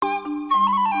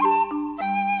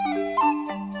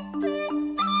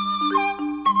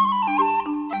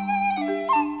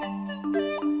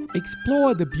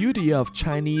Explore the beauty of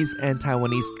Chinese and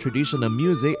Taiwanese traditional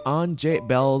music on Jade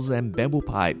Bells and Bamboo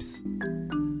Pipes.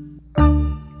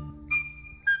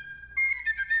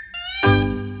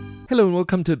 Hello and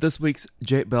welcome to this week's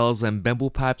Jade Bells and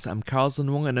Bamboo Pipes. I'm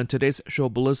Carlson Wong, and on today's show we'll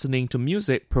be listening to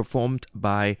music performed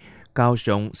by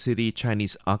Kaohsiung City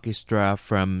Chinese Orchestra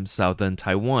from southern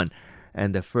Taiwan.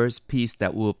 And the first piece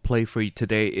that we'll play for you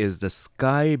today is The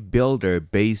Sky Builder,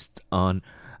 based on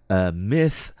a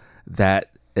myth that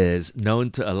is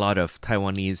known to a lot of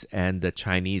Taiwanese and the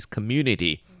Chinese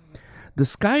community. The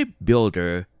Sky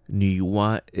Builder,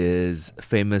 Nüwa, is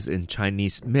famous in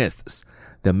Chinese myths.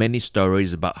 There are many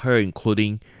stories about her,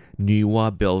 including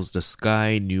Nüwa builds the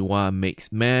sky, Nüwa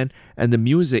makes man, and the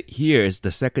music here is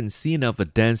the second scene of a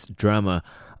dance drama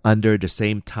under the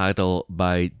same title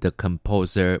by the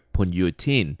composer Phoon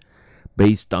Yew-tiean.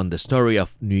 Based on the story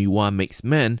of Nüwa makes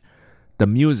man, the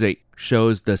music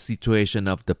shows the situation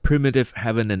of the primitive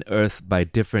heaven and earth by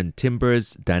different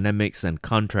timbres, dynamics, and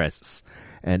contrasts.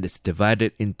 And it's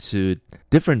divided into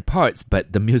different parts,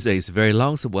 but the music is very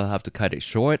long, so we'll have to cut it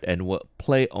short, and we'll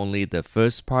play only the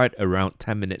first part, around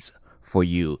 10 minutes for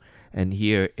you. And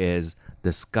here is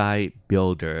The Sky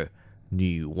Builder,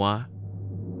 Nüwa.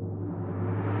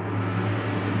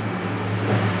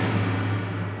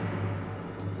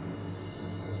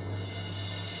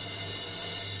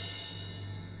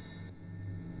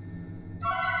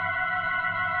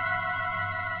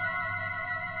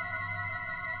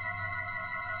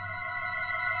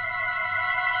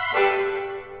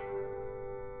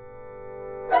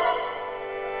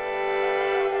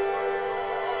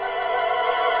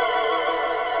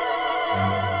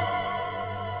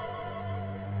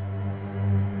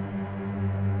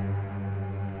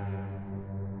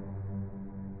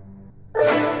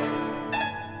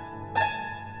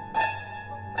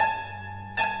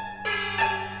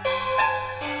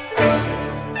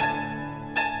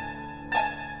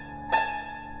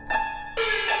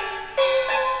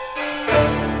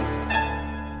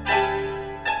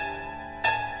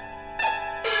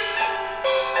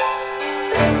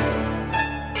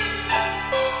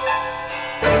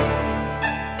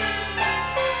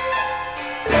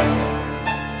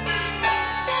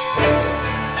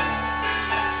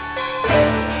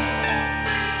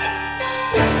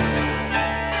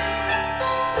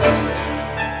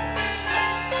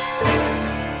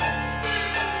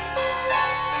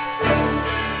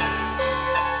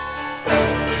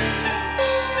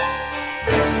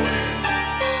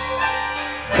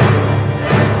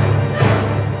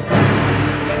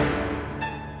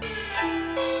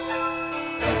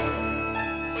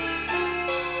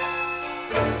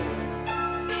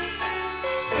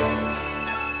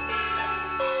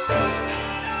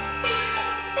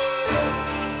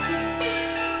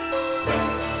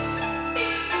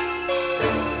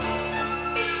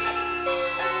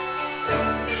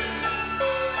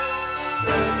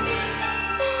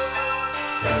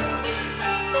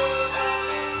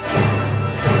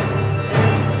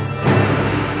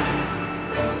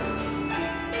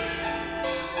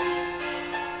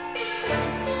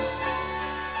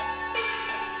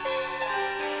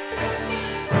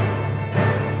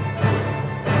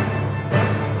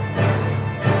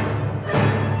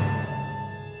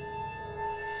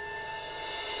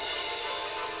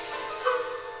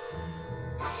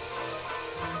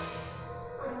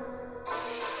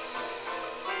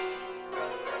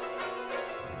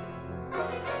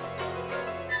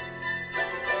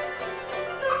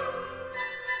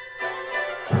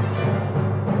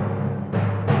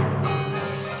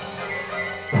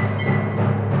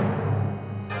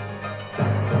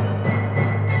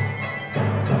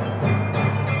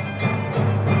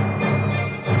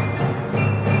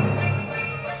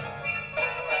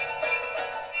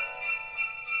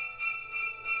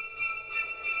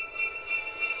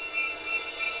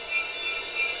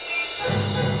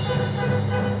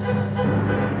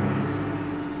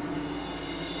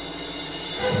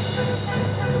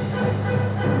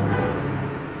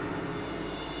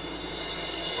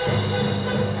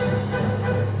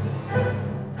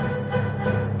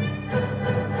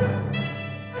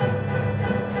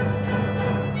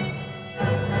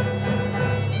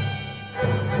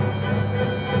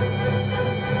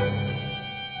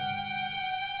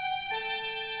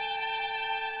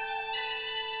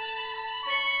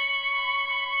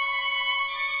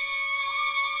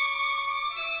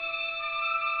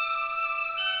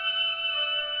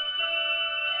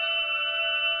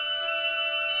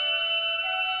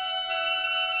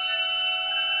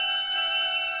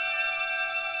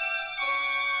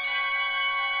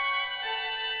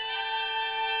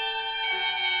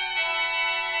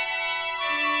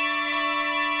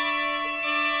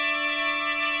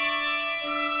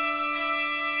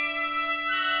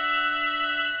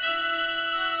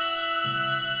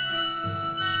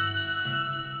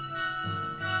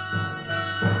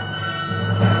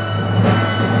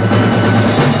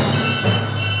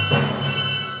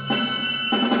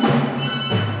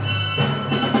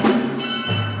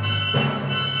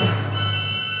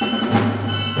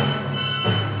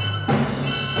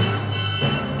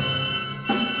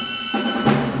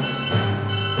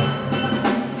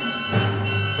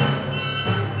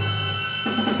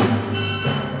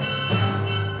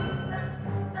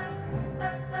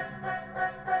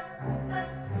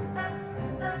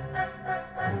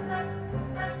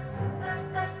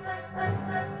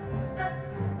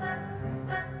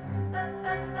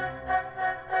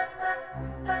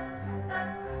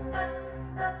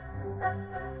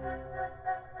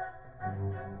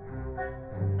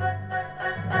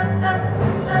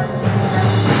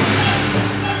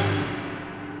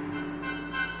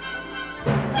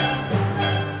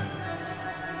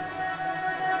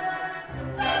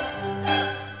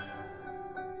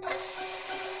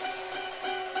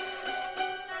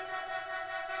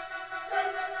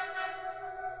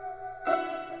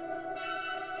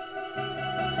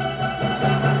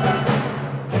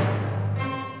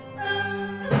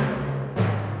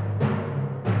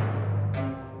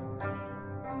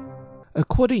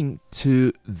 According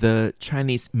to the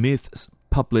Chinese myths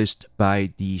published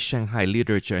by the Shanghai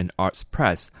Literature and Arts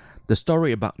Press, the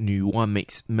story about Nuwa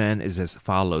makes man is as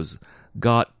follows.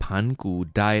 God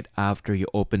Pangu died after he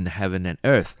opened heaven and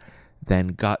earth. Then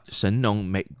God Shenong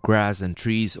made grass and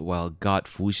trees, while God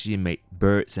Fuxi made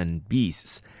birds and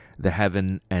beasts. The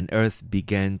heaven and earth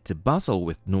began to bustle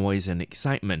with noise and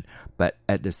excitement, but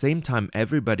at the same time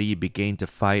everybody began to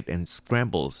fight and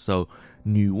scramble, so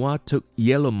Nuwa took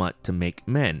yellow mud to make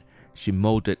men. She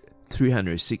molded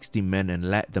 360 men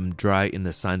and let them dry in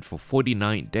the sun for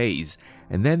 49 days,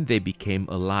 and then they became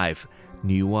alive.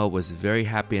 Nuwa was very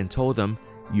happy and told them,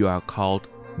 "You are called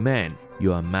man.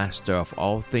 You are master of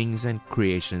all things and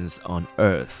creations on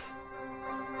earth."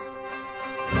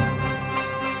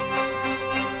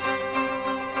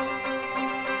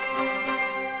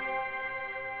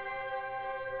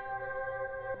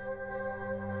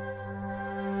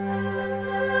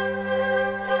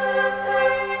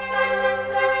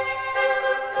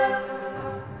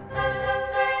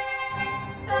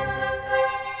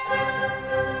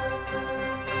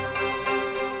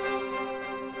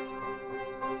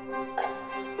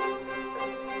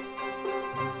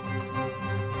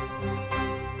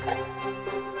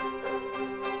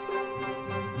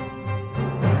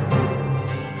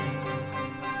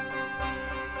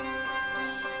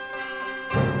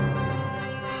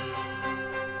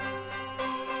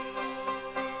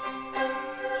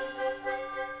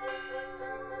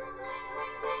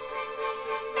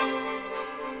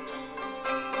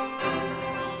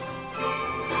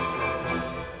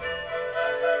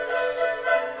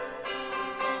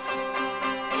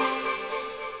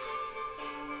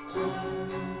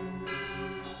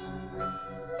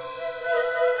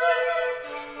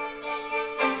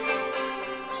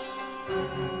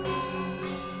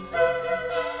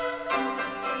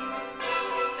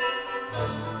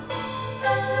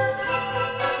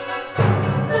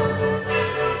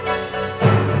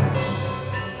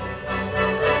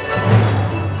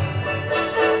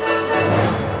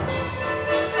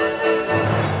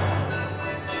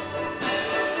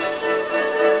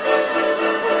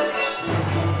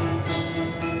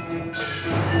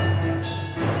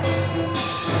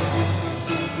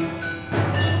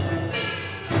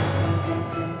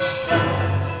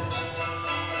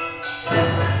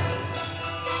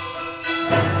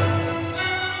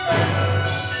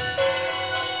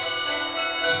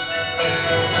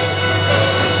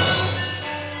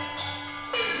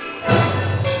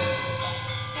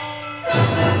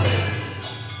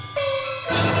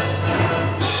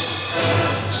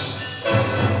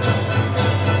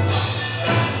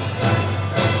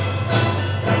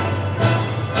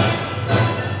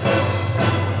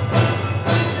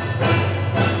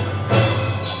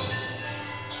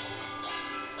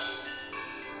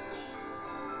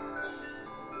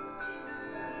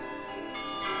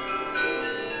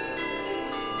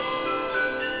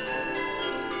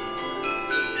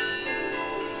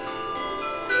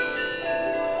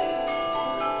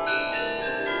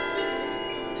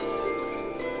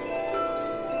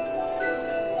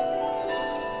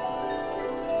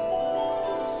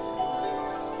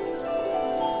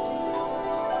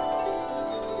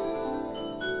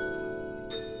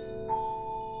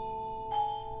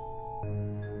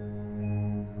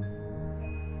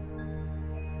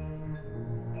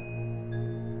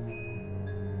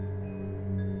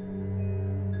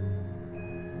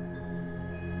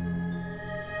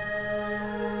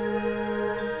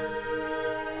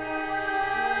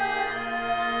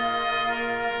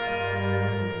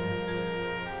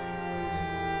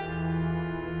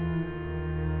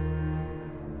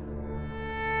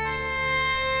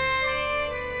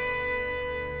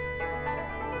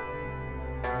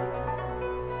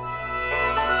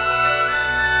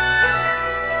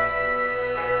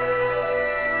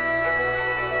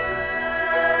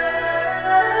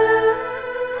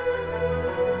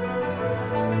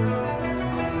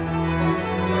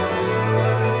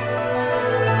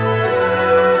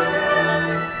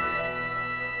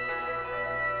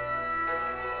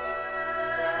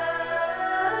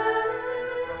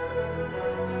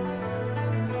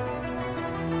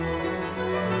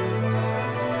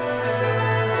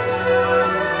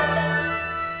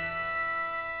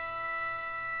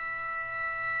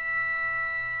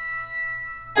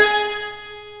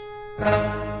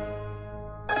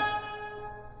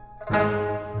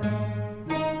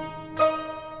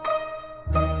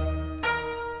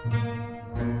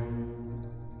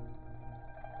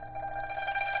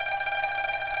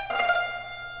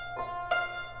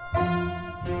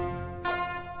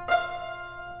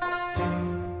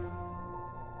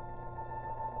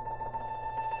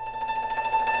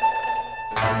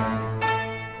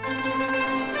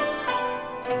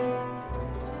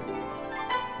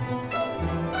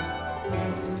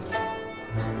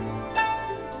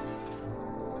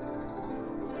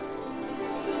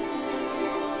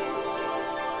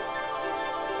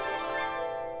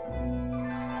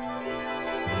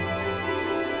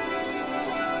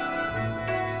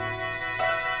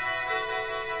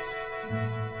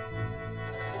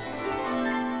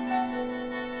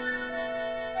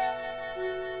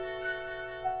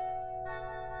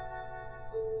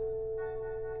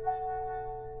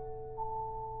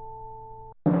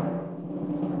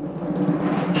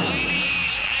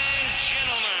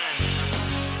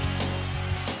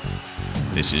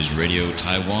 This is Radio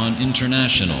Taiwan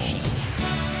International.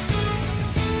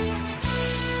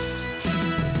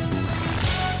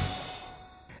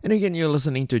 And again, you're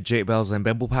listening to Jade Bells and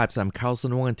Bamboo Pipes. I'm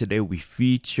Carlson Wong, and today we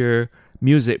feature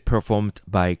music performed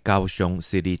by Kaohsiung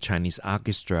City Chinese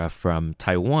Orchestra from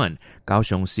Taiwan.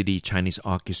 Kaohsiung City Chinese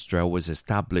Orchestra was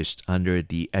established under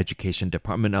the Education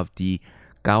Department of the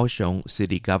Kaohsiung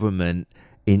City government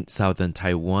in southern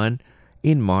Taiwan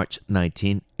in March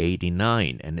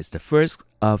 1989, and it's the first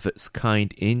of its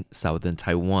kind in southern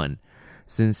Taiwan.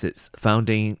 Since its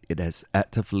founding, it has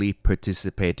actively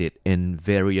participated in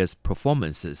various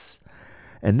performances.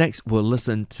 And next, we'll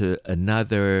listen to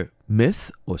another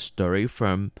myth or story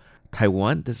from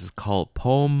Taiwan. This is called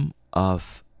Poem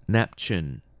of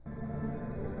Neptune.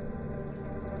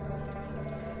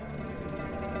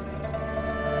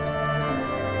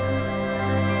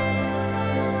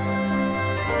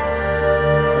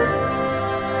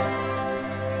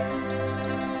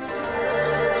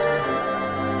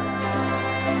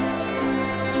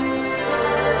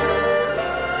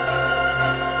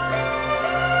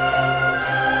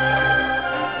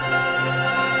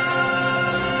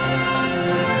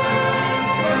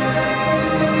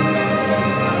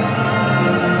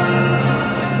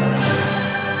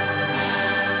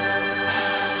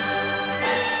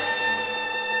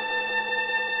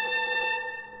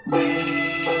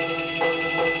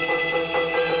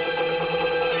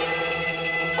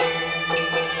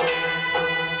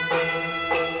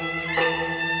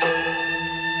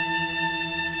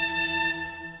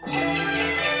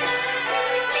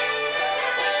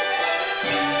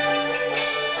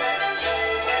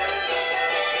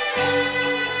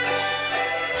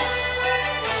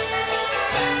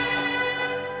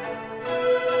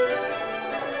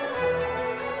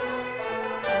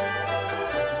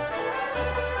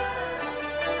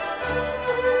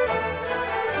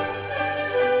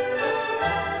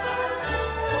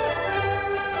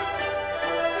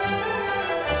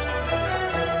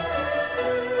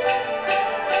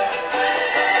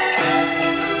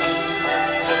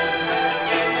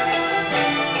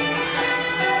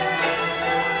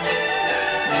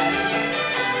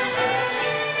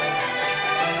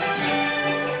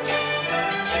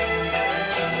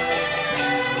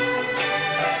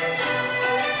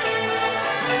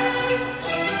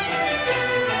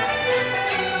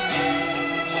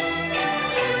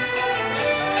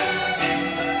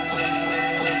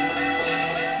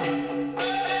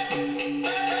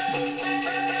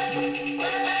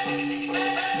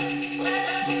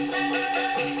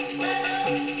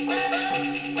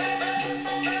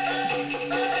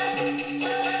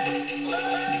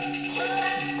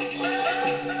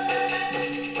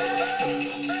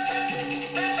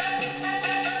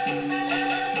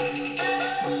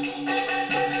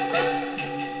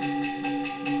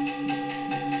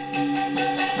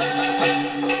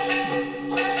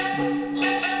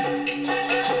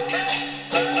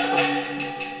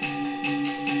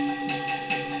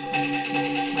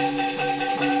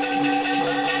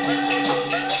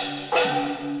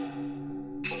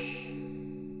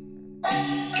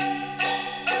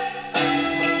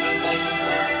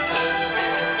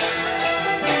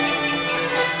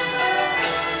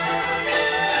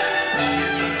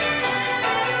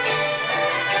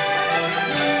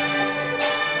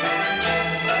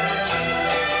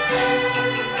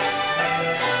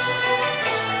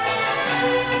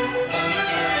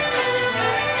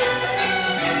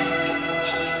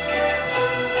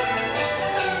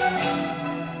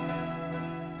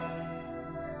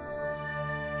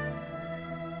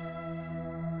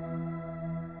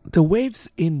 The waves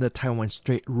in the Taiwan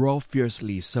Strait roar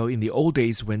fiercely, so in the old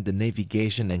days when the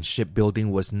navigation and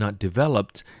shipbuilding was not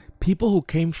developed, people who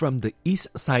came from the east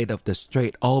side of the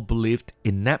strait all believed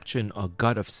in Neptune or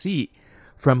god of sea.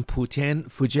 From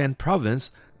Fujian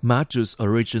province, Ma Zhu's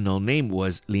original name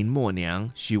was Lin Mo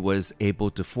Niang. She was able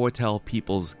to foretell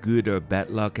people's good or bad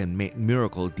luck and make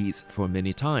miracle deeds for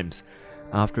many times.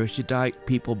 After she died,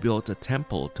 people built a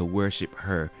temple to worship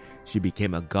her. She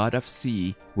became a god of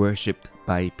sea, worshipped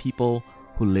by people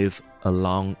who live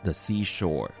along the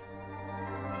seashore.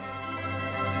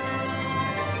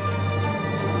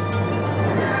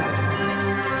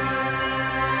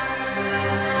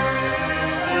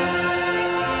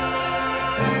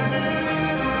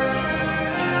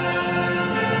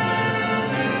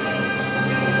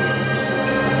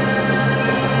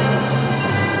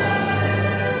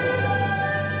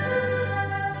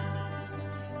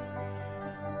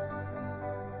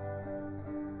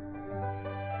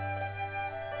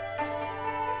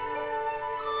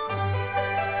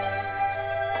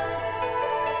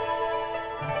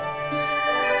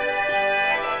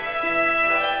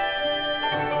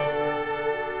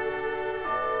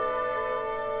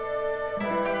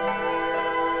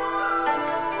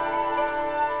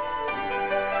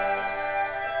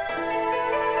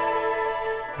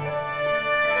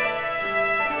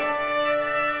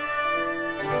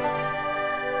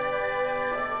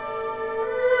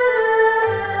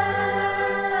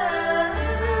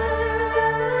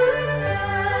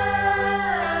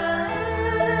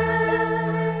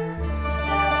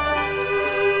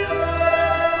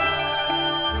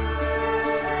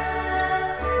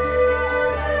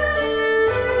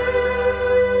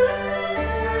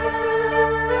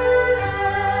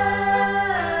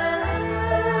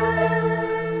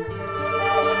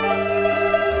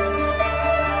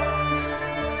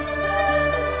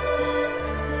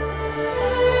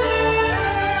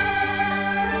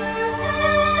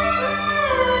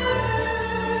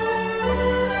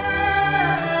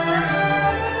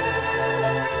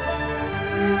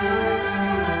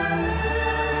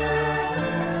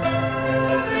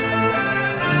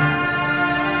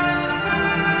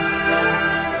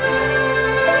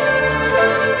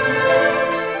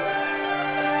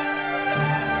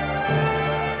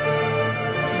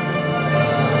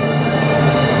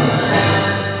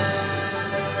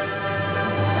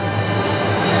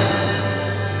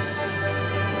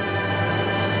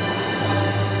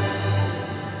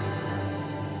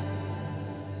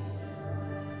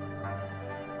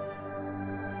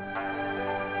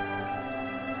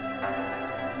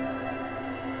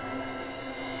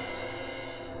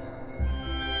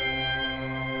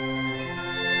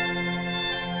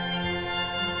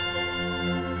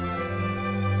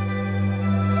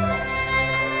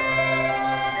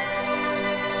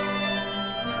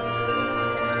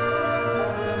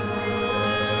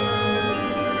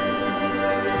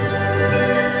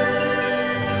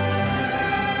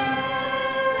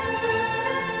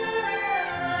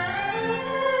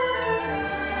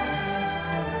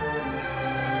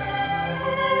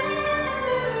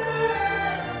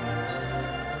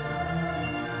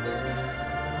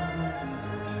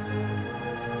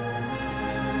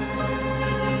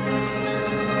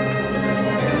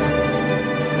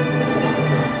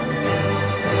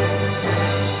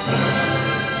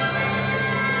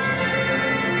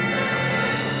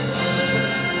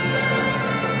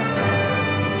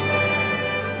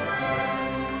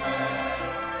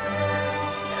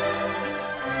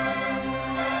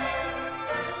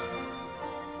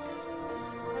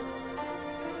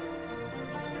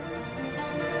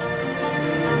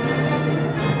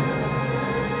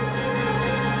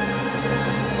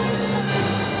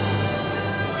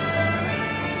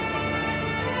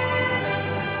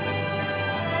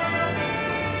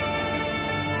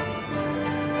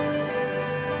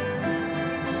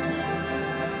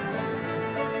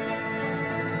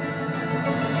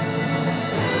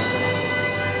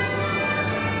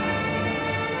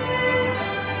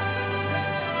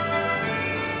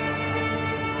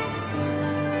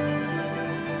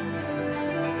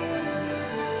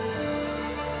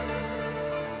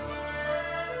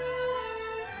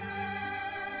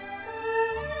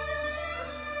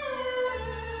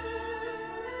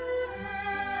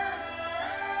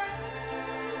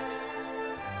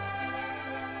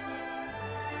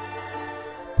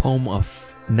 Poem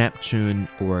of Neptune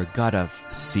or God of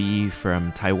Sea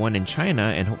from Taiwan and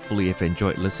China, and hopefully you've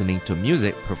enjoyed listening to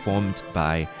music performed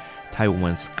by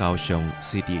Taiwan's Kaohsiung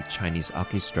City Chinese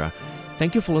Orchestra.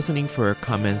 Thank you for listening. For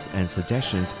comments and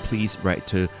suggestions, please write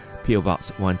to P.O. Box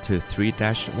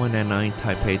 123-199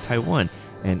 Taipei, Taiwan,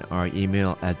 and our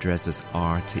email address is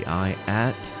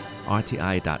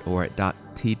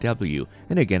rti@rti.org.tw.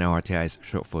 And again, RTI is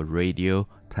short for Radio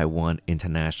Taiwan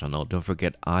International. Don't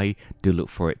forget, I do look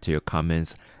forward to your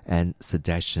comments and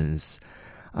suggestions.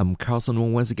 I'm Carlson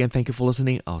Wong. Once again, thank you for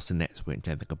listening. I'll see you next week.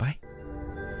 Goodbye.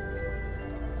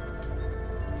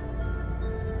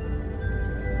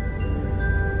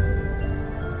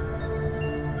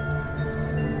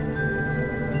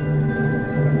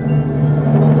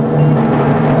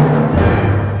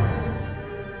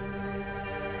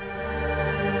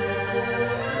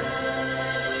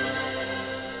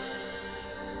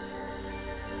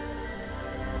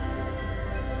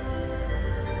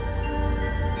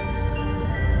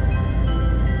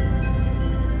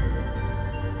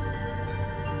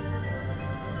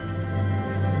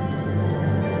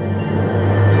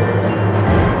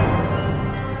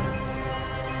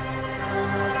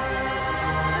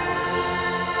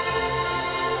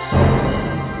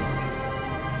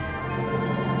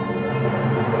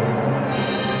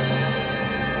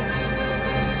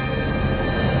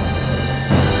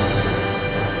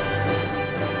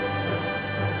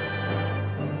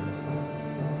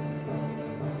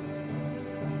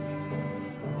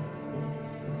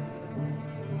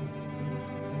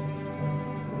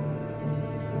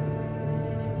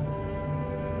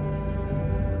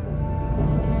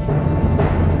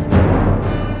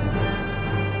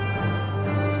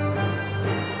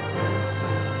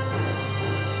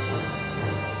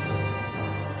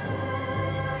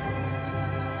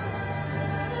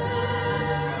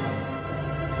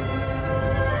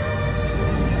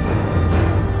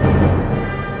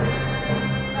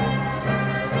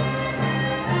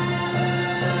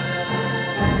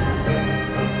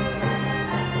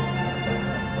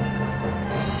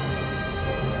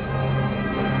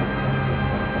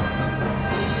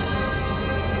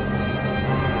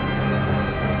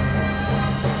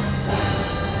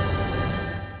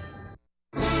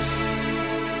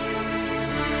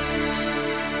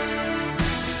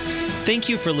 Thank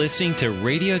you for listening to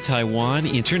Radio Taiwan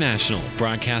International,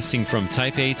 broadcasting from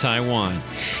Taipei, Taiwan.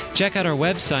 Check out our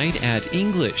website at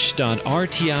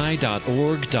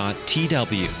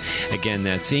english.rti.org.tw. Again,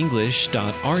 that's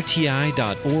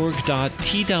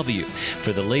english.rti.org.tw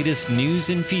for the latest news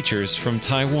and features from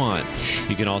Taiwan.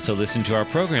 You can also listen to our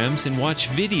programs and watch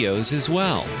videos as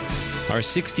well. Our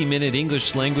 60-minute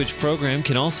English language program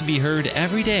can also be heard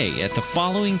every day at the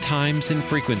following times and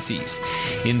frequencies.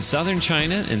 In Southern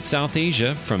China and South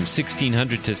Asia from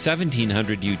 1600 to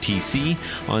 1700 UTC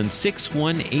on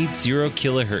 6180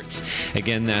 kHz.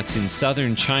 Again, that's in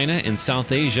Southern China and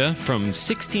South Asia from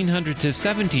 1600 to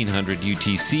 1700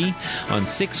 UTC on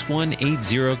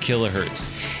 6180 kHz.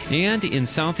 And in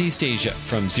Southeast Asia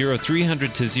from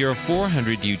 0300 to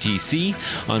 0400 UTC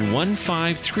on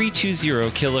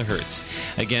 15320 kHz.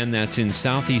 Again, that's in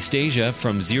Southeast Asia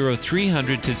from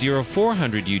 0300 to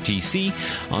 0400 UTC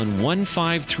on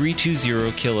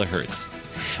 15320 kHz.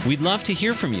 We'd love to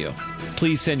hear from you.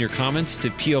 Please send your comments to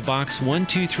P.O. Box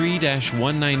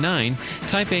 123-199,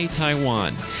 Taipei,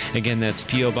 Taiwan. Again, that's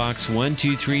P.O. Box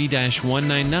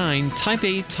 123-199,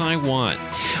 Taipei, Taiwan.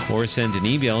 Or send an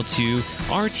email to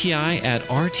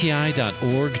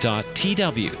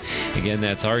rti@rti.org.tw. Again,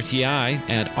 that's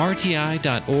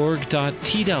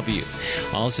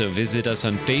rti@rti.org.tw. Also, visit us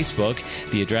on Facebook.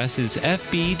 The address is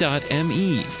fb.me/Radio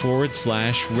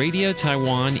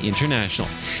Taiwan International.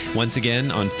 Once again,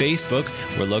 on Facebook,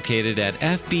 we're located at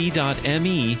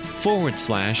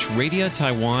fb.me/Radio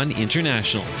Taiwan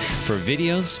International for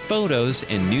videos, photos,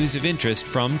 and news of interest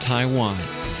from Taiwan.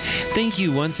 Thank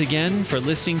you once again for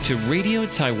listening to Radio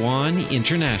Taiwan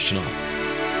International.